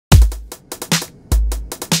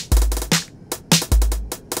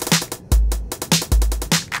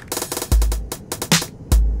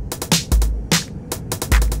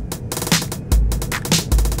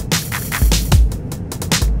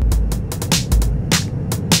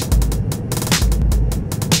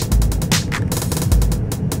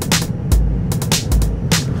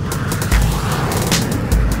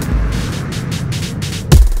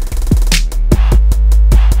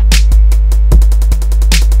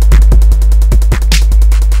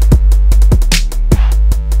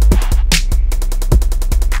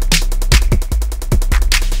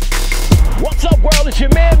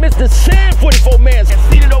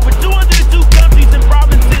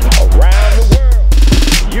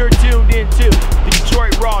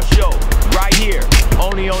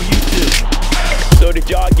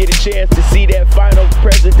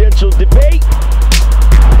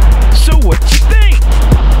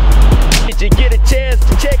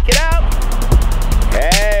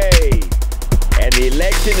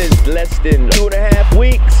in 2.5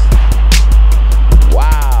 weeks.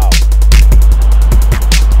 Wow.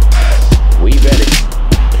 We better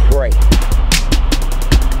pray.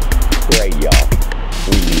 Pray, y'all.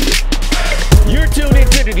 We need it. You're tuned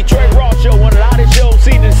into the Detroit Raw Show, one of the hottest shows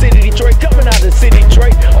seen in the city of Detroit, coming out of the city of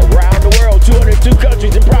Detroit, around the world, 202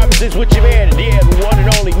 countries and provinces with your man, yeah, the one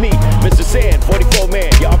and only me,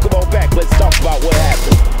 MrSan44Man. Y'all come on back, let's talk about what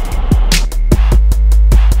happened.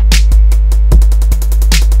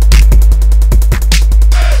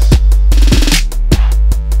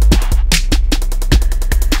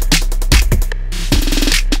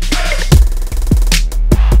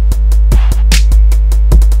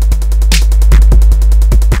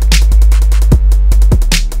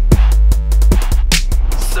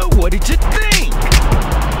 What did you think?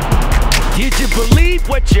 Did you believe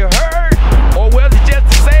what you heard? Or was it just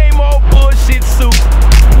the same old bullshit soup?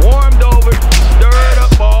 Warmed over, stirred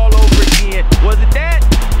up all over again. Was it that?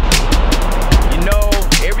 You know,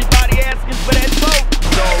 everybody asking for that vote.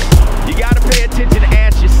 So, you gotta pay attention and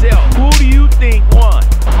ask yourself, who do you think won?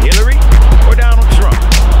 Hillary or Donald Trump?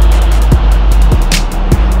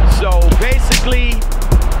 So, basically,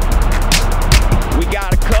 we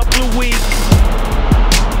got a couple of weeks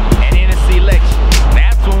election.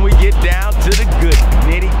 That's when we get down to the good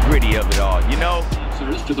nitty-gritty of it all, you know?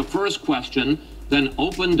 Answers to the first question, then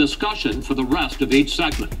open discussion for the rest of each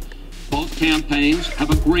segment. Both campaigns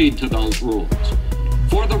have agreed to those rules.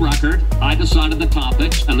 For the record, I decided the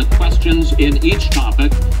topics and the questions in each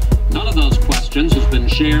topic. None of those questions has been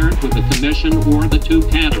shared with the commission or the two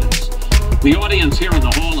candidates. The audience here in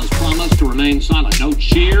the hall has promised to remain silent. No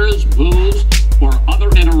cheers, boos, or other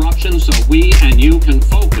interruptions so we and you can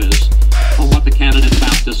focus on what the candidates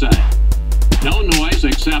have to say. No noise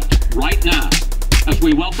except right now as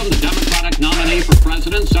we welcome the Democratic nominee for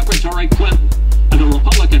president, Secretary Clinton, and the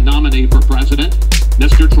Republican nominee for president,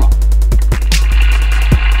 Mr. Trump.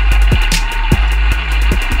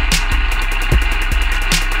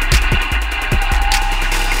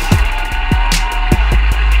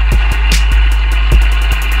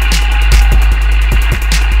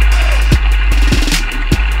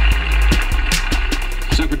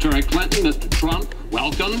 Secretary Clinton, Mr. Trump,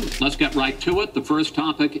 welcome. Let's get right to it. The first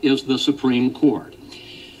topic is the Supreme Court.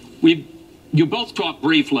 You both talked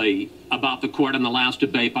briefly about the court in the last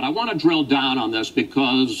debate, but I want to drill down on this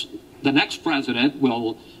because the next president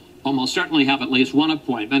will almost certainly have at least one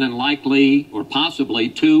appointment and likely or possibly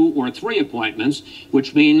 2 or 3 appointments,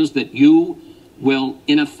 which means that you will,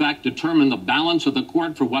 in effect, determine the balance of the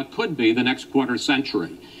court for what could be the next quarter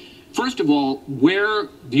century. First of all, where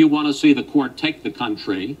do you want to see the court take the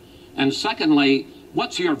country? And secondly,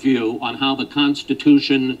 what's your view on how the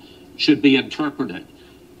Constitution should be interpreted?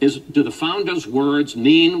 Do the founders' words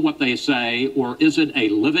mean what they say, or is it a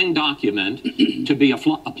living document to be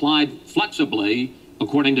applied flexibly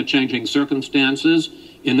according to changing circumstances?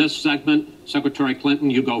 In this segment, Secretary Clinton,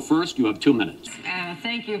 you go first. You have 2 minutes.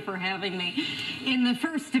 Thank you for having me. In the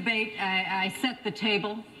first debate, I set the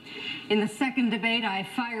table. In the second debate, I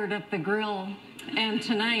fired up the grill, and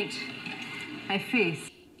tonight, I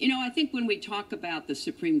feast. You know, I think when we talk about the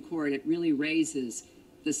Supreme Court, it really raises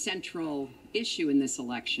the central issue in this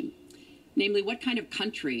election. Namely, what kind of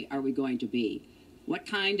country are we going to be? What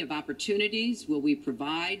kind of opportunities will we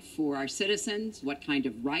provide for our citizens? What kind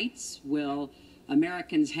of rights will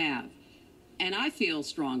Americans have? And I feel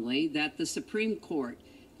strongly that the Supreme Court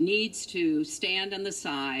needs to stand on the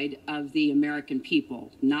side of the American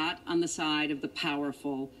people, not on the side of the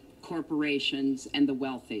powerful corporations and the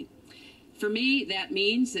wealthy. For me, that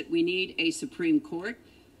means that we need a Supreme Court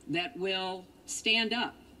that will stand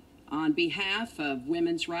up on behalf of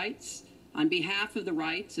women's rights, on behalf of the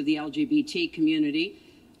rights of the LGBT community,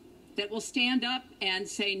 that will stand up and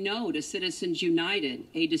say no to Citizens United,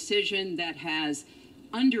 a decision that has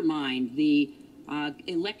undermined the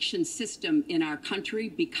election system in our country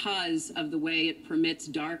because of the way it permits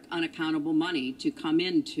dark, unaccountable money to come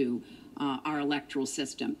into our electoral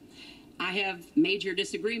system. I have major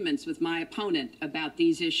disagreements with my opponent about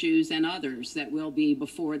these issues and others that will be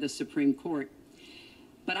before the Supreme Court.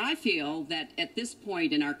 But I feel that at this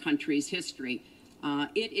point in our country's history,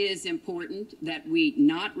 it is important that we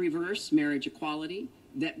not reverse marriage equality,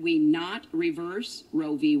 that we not reverse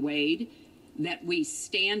Roe v. Wade, that we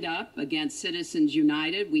stand up against Citizens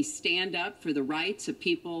United, we stand up for the rights of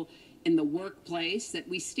people in the workplace, that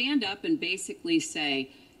we stand up and basically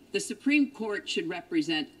say the Supreme Court should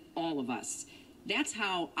represent all of us. That's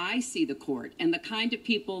how I see the court, and the kind of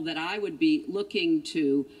people that I would be looking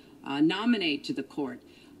to nominate to the court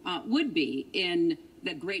would be in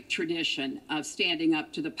the great tradition of standing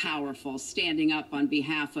up to the powerful, standing up on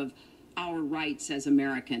behalf of our rights as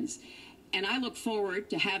Americans. And I look forward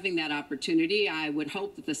to having that opportunity. I would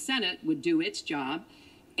hope that the Senate would do its job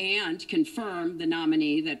and confirm the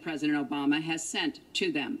nominee that President Obama has sent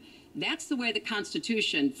to them. That's the way the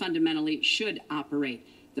Constitution fundamentally should operate.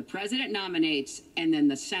 The president nominates, and then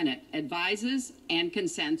the Senate advises and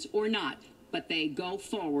consents or not, but they go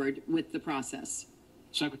forward with the process.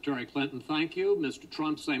 Secretary Clinton, thank you. Mr.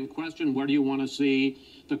 Trump, same question. Where do you want to see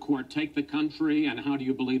the court take the country, and how do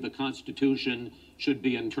you believe the Constitution should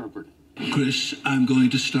be interpreted? Chris, I'm going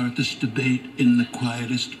to start this debate in the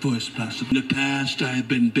quietest voice possible. In the past, I have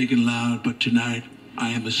been big and loud, but tonight, I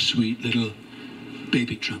am a sweet little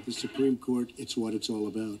baby Trump. The Supreme Court, it's what it's all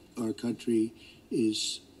about. Our country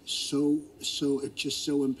is it's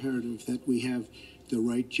so imperative that we have the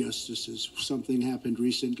right justices. Something happened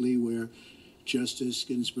recently where Justice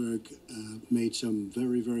Ginsburg made some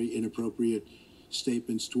very, very inappropriate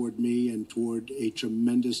statements toward me and toward a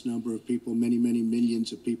tremendous number of people, many, many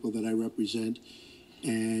millions of people that I represent.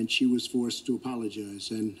 And she was forced to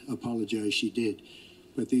apologize, and apologize she did.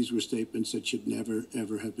 But these were statements that should never,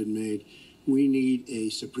 ever have been made. We need a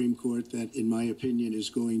Supreme Court that, in my opinion, is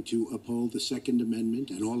going to uphold the Second Amendment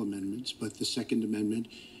and all amendments, but the Second Amendment,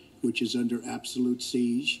 which is under absolute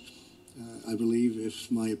siege. I believe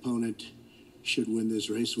if my opponent should win this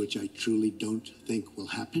race, which I truly don't think will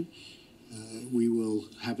happen, we will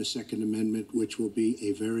have a Second Amendment which will be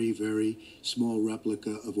a very, very small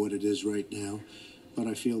replica of what it is right now. But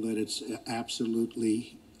I feel that it's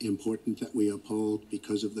absolutely important that we uphold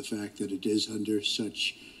because of the fact that it is under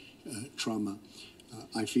such trauma.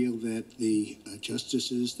 I feel that the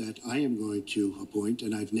justices that I am going to appoint,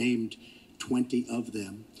 and I've named 20 of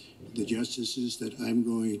them, the justices that I'm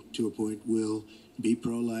going to appoint will be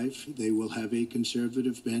pro-life. They will have a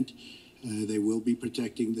conservative bent. They will be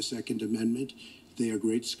protecting the Second Amendment. They are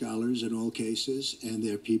great scholars in all cases, and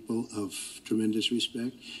they're people of tremendous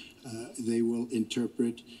respect. They will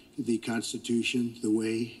interpret the Constitution the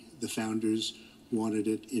way the founders wanted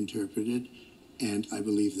it interpreted, and I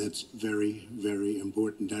believe that's very, very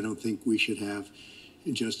important. I don't think we should have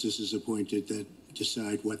justices appointed that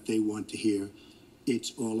decide what they want to hear.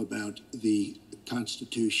 It's all about the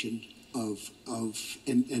Constitution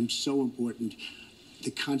and so important,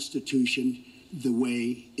 the Constitution the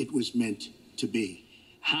way it was meant to be.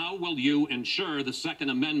 How will you ensure the Second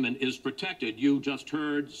Amendment is protected? You just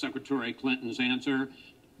heard Secretary Clinton's answer.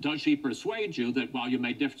 Does she persuade you that while you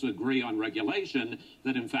may disagree on regulation,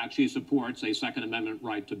 that in fact she supports a Second Amendment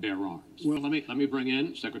right to bear arms? Well, let me bring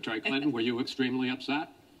in Secretary Clinton. Were you extremely upset?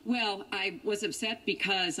 Well, I was upset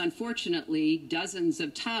because, unfortunately, dozens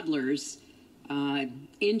of toddlers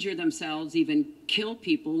injure themselves, even kill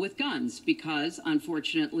people with guns, because,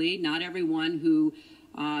 unfortunately, not everyone who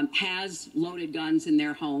has loaded guns in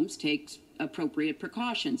their homes takes appropriate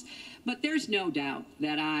precautions. But there's no doubt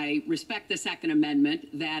that I respect the Second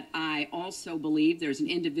Amendment, that I also believe there's an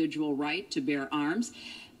individual right to bear arms.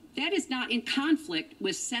 That is not in conflict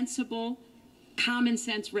with sensible, common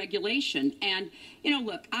sense regulation. And, you know,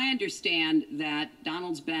 look, I understand that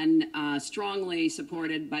Donald's been strongly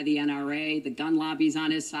supported by the NRA. The gun lobby's on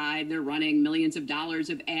his side. They're running millions of dollars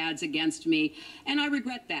of ads against me. And I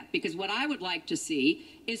regret that, because what I would like to see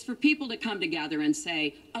is for people to come together and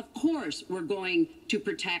say, of course, we're going to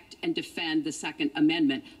protect and defend the Second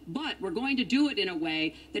Amendment, but we're going to do it in a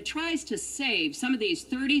way that tries to save some of these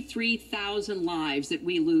 33,000 lives that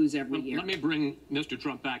we lose every year. Let me bring Mr.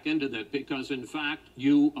 Trump back into that, because, in fact,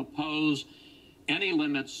 you oppose any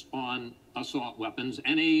limits on assault weapons,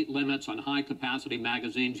 any limits on high-capacity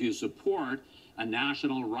magazines. You support a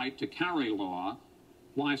national right to carry law.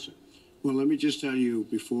 Why, sir? Well, let me just tell you,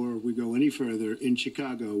 before we go any further, in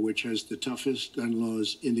Chicago, which has the toughest gun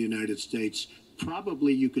laws in the United States,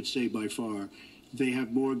 probably you could say by far, they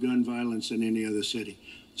have more gun violence than any other city.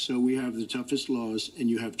 So we have the toughest laws,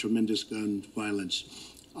 and you have tremendous gun violence.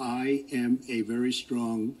 I am a very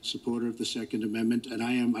strong supporter of the Second Amendment, and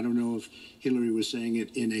I don't know if Hillary was saying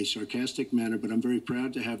it in a sarcastic manner, but I'm very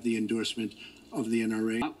proud to have the endorsement of the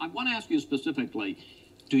NRA. I want to ask you specifically,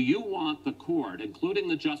 do you want the court, including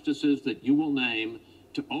the justices that you will name,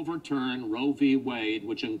 to overturn Roe v. Wade,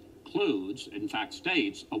 which includes, in fact,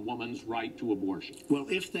 states a woman's right to abortion? Well,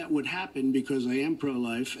 if that would happen, because I am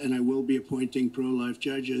pro-life and I will be appointing pro-life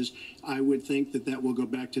judges, I would think that that will go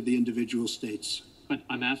back to the individual states. But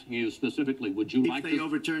I'm asking you specifically, would you like to... If they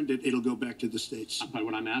overturned it, it'll go back to the states. But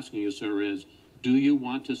what I'm asking you, sir, is Do you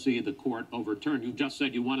want to see the court overturned? You just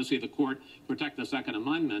said you want to see the court protect the Second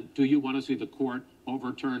Amendment. Do you want to see the court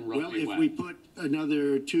overturn Roe v. Wade? Well, if we put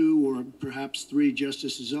another 2 or perhaps 3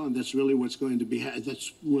 justices on, that's really what's going to be, that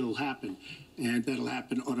will happen. And that'll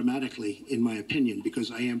happen automatically, in my opinion, because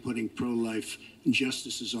I am putting pro-life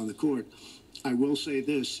justices on the court. I will say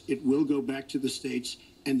this, it will go back to the states,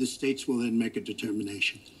 and the states will then make a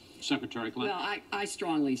determination. Secretary Clinton. Well, I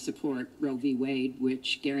strongly support Roe v. Wade,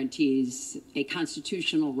 which guarantees a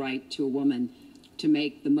constitutional right to a woman to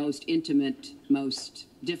make the most intimate, most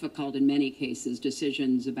difficult in many cases,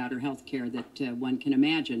 decisions about her health care that one can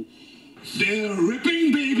imagine. They're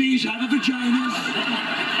ripping babies out of vaginas.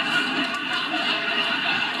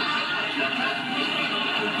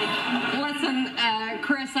 Listen,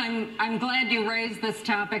 Chris, I'm glad you raised this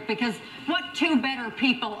topic, because what 2 better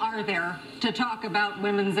people are there to talk about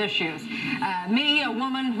women's issues? Me, a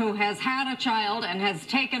woman who has had a child and has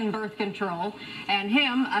taken birth control, and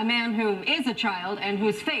him, a man who is a child and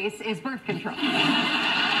whose face is birth control.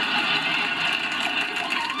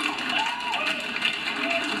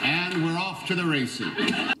 And we're off to the races.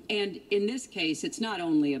 And in this case, it's not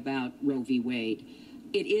only about Roe v. Wade.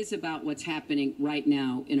 It is about what's happening right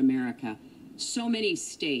now in America. So many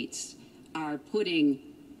states are putting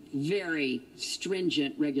very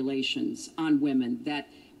stringent regulations on women that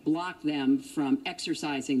block them from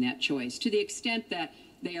exercising that choice, to the extent that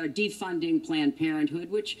they are defunding Planned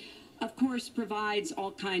Parenthood, which, of course, provides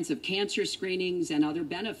all kinds of cancer screenings and other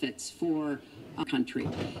benefits for our country.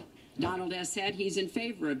 Donald has said he's in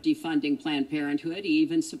favor of defunding Planned Parenthood. He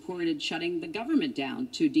even supported shutting the government down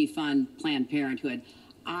to defund Planned Parenthood.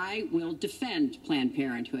 I will defend Planned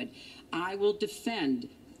Parenthood. I will defend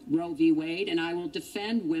Roe v. Wade, and I will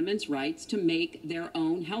defend women's rights to make their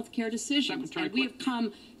own health care decisions. And we have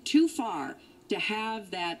come too far to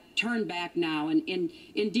have that turned back now. And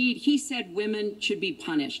indeed, he said women should be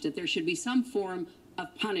punished, that there should be some form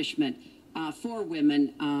of punishment for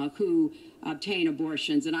women who obtain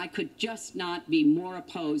abortions. And I could just not be more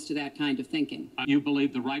opposed to that kind of thinking. You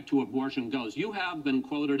believe the right to abortion goes. You have been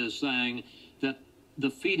quoted as saying that the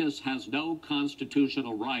fetus has no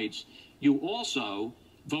constitutional rights. You also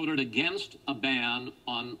voted against a ban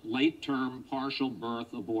on late-term partial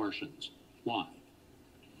birth abortions. Why?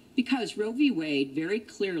 Because Roe v. Wade very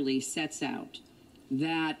clearly sets out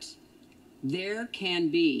that there can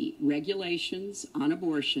be regulations on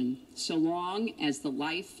abortion so long as the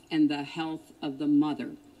life and the health of the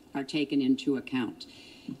mother are taken into account.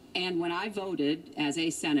 And when I voted as a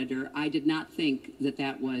senator, I did not think that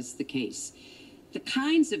that was the case. The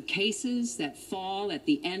kinds of cases that fall at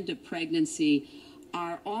the end of pregnancy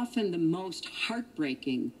are often the most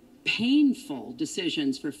heartbreaking, painful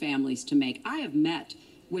decisions for families to make. I have met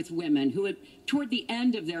with women who, toward the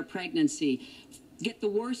end of their pregnancy, get the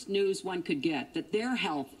worst news one could get, that their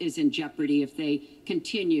health is in jeopardy if they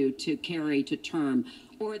continue to carry to term,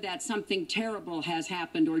 or that something terrible has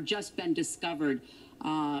happened or just been discovered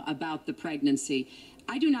about the pregnancy.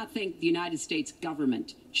 I do not think the United States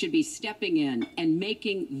government should be stepping in and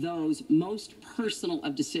making those most personal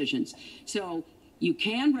of decisions. So you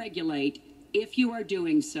can regulate, if you are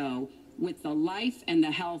doing so, with the life and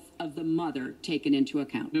the health of the mother taken into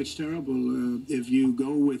account. It's terrible. If you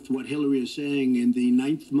go with what Hillary is saying, in the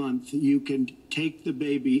 9th month, you can take the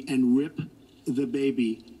baby and rip the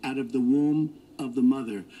baby out of the womb of the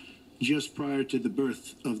mother just prior to the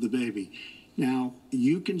birth of the baby. Now,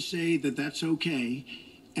 you can say that that's okay,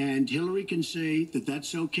 and Hillary can say that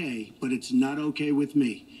that's okay, but it's not okay with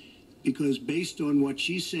me. Because based on what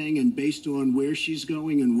she's saying and based on where she's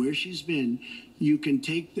going and where she's been, you can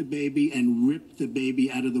take the baby and rip the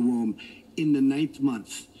baby out of the womb in the 9th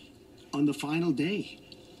month on the final day.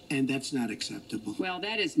 And that's not acceptable. Well,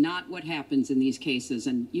 that is not what happens in these cases.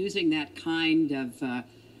 And using that kind of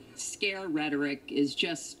scare rhetoric is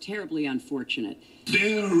just terribly unfortunate.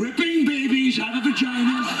 They're ripping babies out of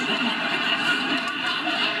vaginas.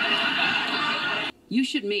 You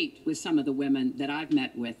should meet with some of the women that I've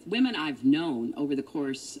met with, women I've known over the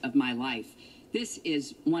course of my life. This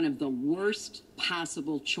is one of the worst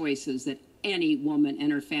possible choices that any woman and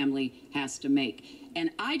her family has to make. And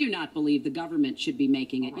I do not believe the government should be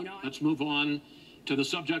making it. You know, let's move on to the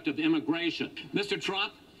subject of immigration. Mr.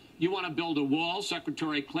 Trump, you want to build a wall.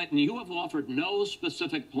 Secretary Clinton, you have offered no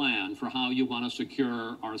specific plan for how you want to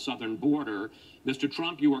secure our southern border. Mr.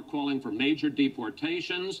 Trump, you are calling for major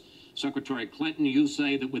deportations. Secretary Clinton, you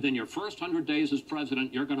say that within your first 100 days as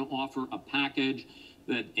president, you're going to offer a package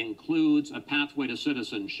that includes a pathway to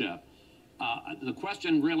citizenship. The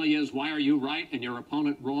question really is, why are you right and your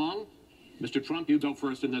opponent wrong? Mr. Trump, you go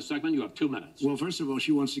first in this segment. You have 2 minutes. Well, first of all,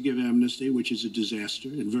 she wants to give amnesty, which is a disaster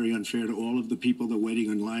and very unfair to all of the people that are waiting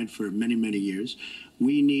in line for many, many years.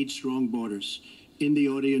 We need strong borders. In the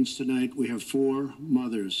audience tonight, we have 4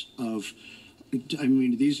 mothers of, I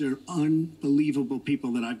mean, these are unbelievable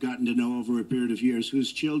people that I've gotten to know over a period of years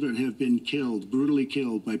whose children have been killed, brutally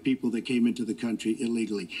killed by people that came into the country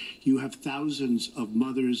illegally. You have thousands of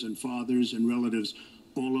mothers and fathers and relatives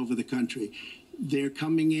all over the country. They're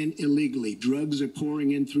coming in illegally. Drugs are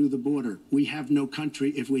pouring in through the border. We have no country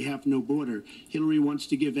if we have no border. Hillary wants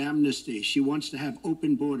to give amnesty. She wants to have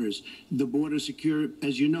open borders. The border secure,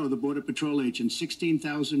 as you know, the Border Patrol agents,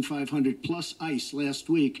 16,500 plus ICE last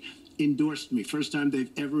week endorsed me. First time they've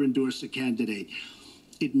ever endorsed a candidate.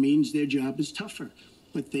 It means their job is tougher,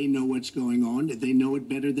 but they know what's going on. They know it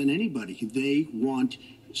better than anybody. They want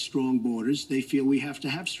strong borders. They feel we have to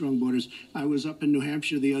have strong borders. I was up in New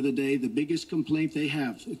Hampshire the other day. The biggest complaint they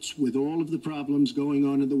have, it's with all of the problems going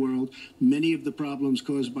on in the world, many of the problems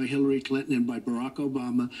caused by Hillary Clinton and by Barack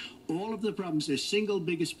Obama, all of the problems, their single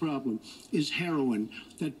biggest problem is heroin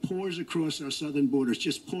that pours across our southern borders,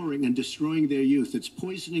 just pouring and destroying their youth. It's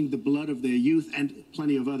poisoning the blood of their youth and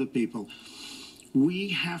plenty of other people. We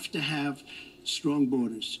have to have strong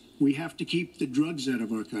borders. We have to keep the drugs out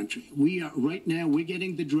of our country. Right now, we're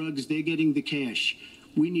getting the drugs, they're getting the cash.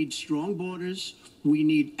 We need strong borders. We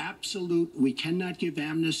need we cannot give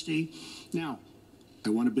amnesty. Now, I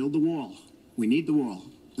want to build the wall. We need the wall.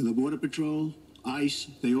 And the Border Patrol, ICE,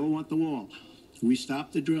 they all want the wall. We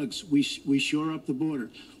stop the drugs. We shore up the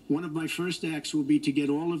border. One of my first acts will be to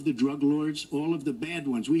get all of the drug lords, all of the bad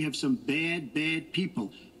ones. We have some bad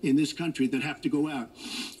people in this country that have to go out.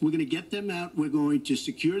 We're going to get them out. We're going to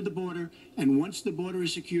secure the border. And once the border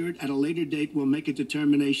is secured, at a later date, we'll make a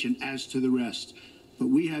determination as to the rest. But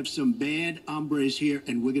we have some bad hombres here,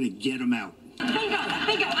 and we're going to get them out. Bingo!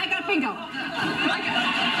 I got bingo. I'm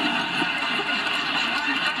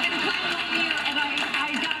going to claim right here, and I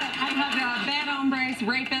got it. I have bad hombres,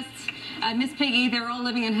 rapists, Miss Piggy, they're all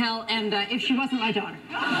living in hell, and if she wasn't my daughter.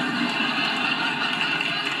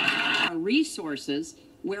 Resources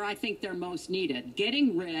where I think they're most needed.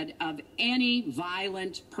 Getting rid of any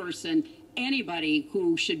violent person, anybody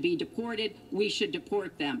who should be deported, we should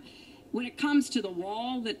deport them. When it comes to the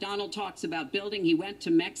wall that Donald talks about building, he went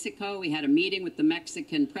to Mexico, he had a meeting with the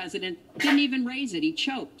Mexican president, didn't even raise it, he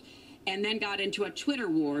choked, and then got into a Twitter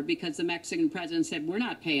war because the Mexican president said, we're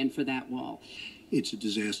not paying for that wall. It's a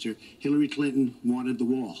disaster. Hillary Clinton wanted the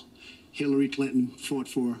wall. Hillary Clinton fought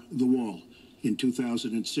for the wall in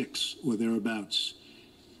 2006 or thereabouts.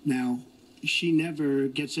 Now, she never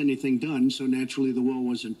gets anything done, so naturally the wall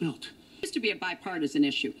wasn't built. It used to be a bipartisan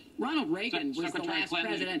issue. Ronald Reagan was the last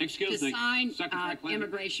president to sign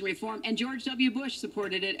immigration reform, and George W. Bush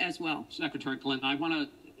supported it as well. Secretary Clinton, I want to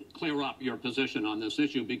clear up your position on this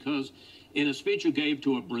issue because in a speech you gave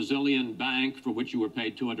to a Brazilian bank for which you were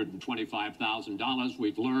paid $225,000,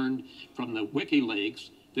 we've learned from the WikiLeaks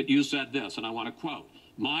that you said this, and I want to quote,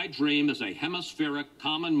 "My dream is a hemispheric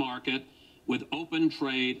common market with open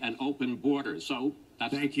trade and open borders." So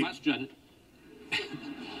that's the question.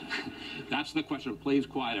 That's the question. Please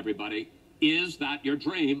quiet everybody. Is that your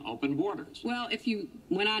dream, open borders? Well, if you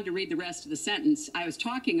went on to read the rest of the sentence, I was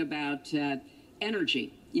talking about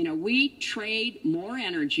energy. You know, we trade more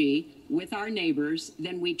energy with our neighbors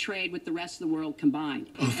than we trade with the rest of the world combined.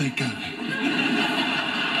 Oh, thank God.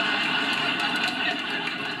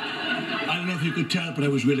 I don't know if you could tell, but I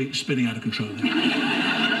was really spinning out of control there.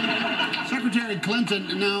 Secretary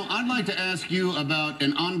Clinton, now I'd like to ask you about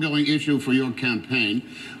an ongoing issue for your campaign.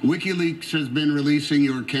 WikiLeaks has been releasing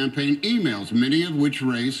your campaign emails, many of which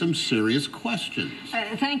raise some serious questions.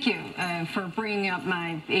 Thank you for bringing up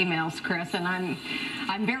my emails, Chris, and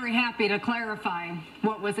I'm very happy to clarify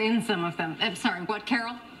what was in some of them. I'm sorry, what,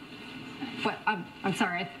 Carol? What? I'm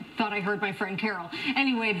sorry, I thought I heard my friend Carol.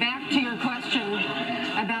 Anyway, back to your question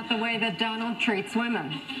about the way that Donald treats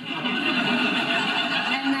women.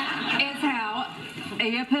 And that is how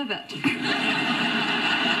you pivot.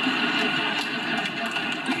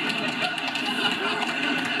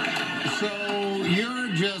 So you're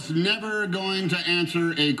just never going to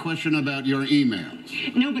answer a question about your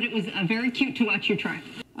emails? No, but it was very cute to watch you try.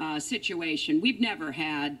 Situation. We've never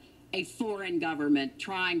had a foreign government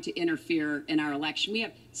trying to interfere in our election. We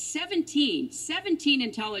have 17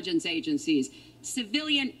 intelligence agencies,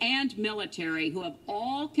 civilian and military, who have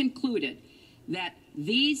all concluded that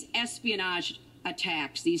these espionage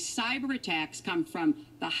attacks, these cyber attacks, come from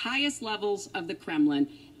the highest levels of the Kremlin,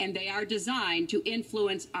 and they are designed to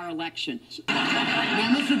influence our election.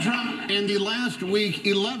 Now, Mr. Trump, in the last week,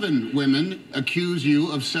 11 women accuse you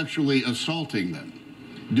of sexually assaulting them.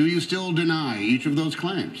 Do you still deny each of those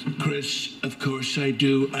claims? Chris, of course I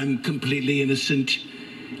do. I'm completely innocent.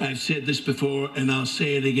 I've said this before, and I'll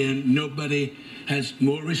say it again. Nobody has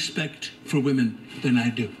more respect for women than I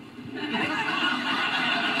do.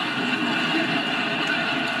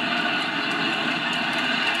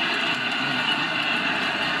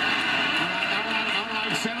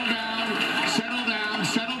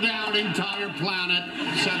 Settle down, entire planet.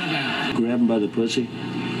 Settle down. Grab him by the pussy.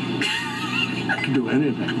 I can do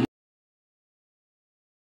anything.